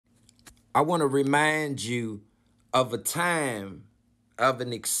I want to remind you of a time, of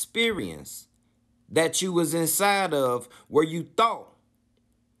an experience that you was inside of where you thought,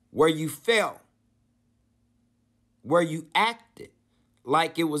 where you felt, where you acted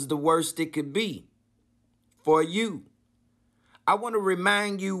like it was the worst it could be for you. I want to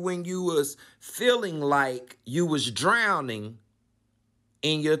remind you when you was feeling like you was drowning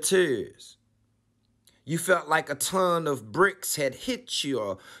in your tears. You felt like a ton of bricks had hit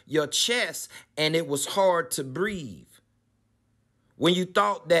your chest and it was hard to breathe. When you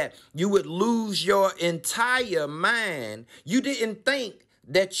thought that you would lose your entire mind, you didn't think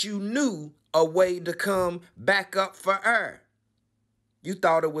that you knew a way to come back up for air. You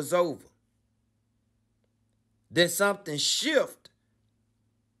thought it was over. Then something shifted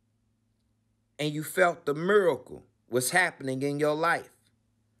and you felt the miracle was happening in your life.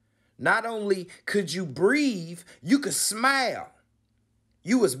 Not only could you breathe, you could smile.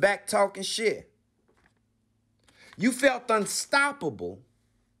 You was back talking shit. You felt unstoppable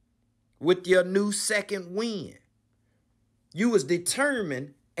with your new second wind. You was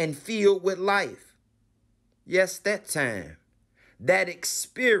determined and filled with life. Yes, that time, that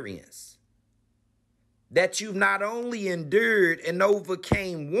experience that you've not only endured and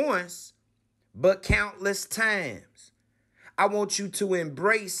overcame once, but countless times. I want you to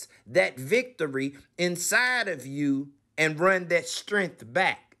embrace that victory inside of you and run that strength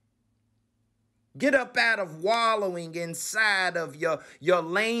back. Get up out of wallowing inside of your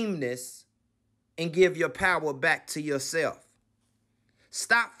lameness and give your power back to yourself.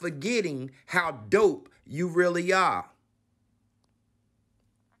 Stop forgetting how dope you really are.